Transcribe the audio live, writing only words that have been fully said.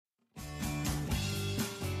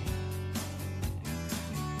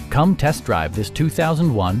Come test drive this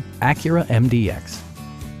 2001 Acura MDX.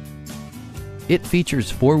 It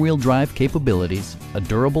features four-wheel drive capabilities, a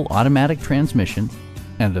durable automatic transmission,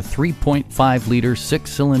 and a 3.5-liter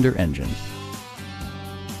six-cylinder engine.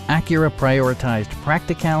 Acura prioritized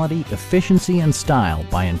practicality, efficiency, and style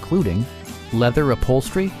by including leather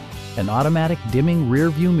upholstery, an automatic dimming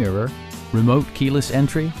rear-view mirror, remote keyless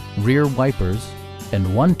entry, rear wipers,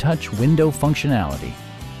 and one-touch window functionality.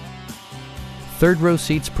 Third-row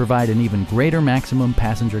seats provide an even greater maximum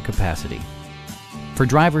passenger capacity. For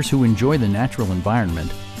drivers who enjoy the natural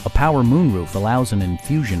environment, a power moonroof allows an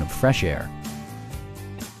infusion of fresh air.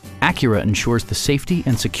 Acura ensures the safety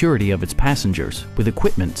and security of its passengers with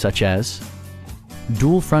equipment such as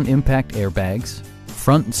dual front impact airbags,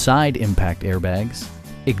 front and side impact airbags,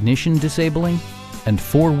 ignition disabling, and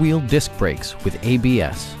four-wheel disc brakes with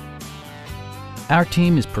ABS. Our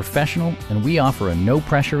team is professional and we offer a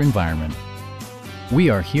no-pressure environment. We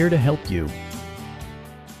are here to help you.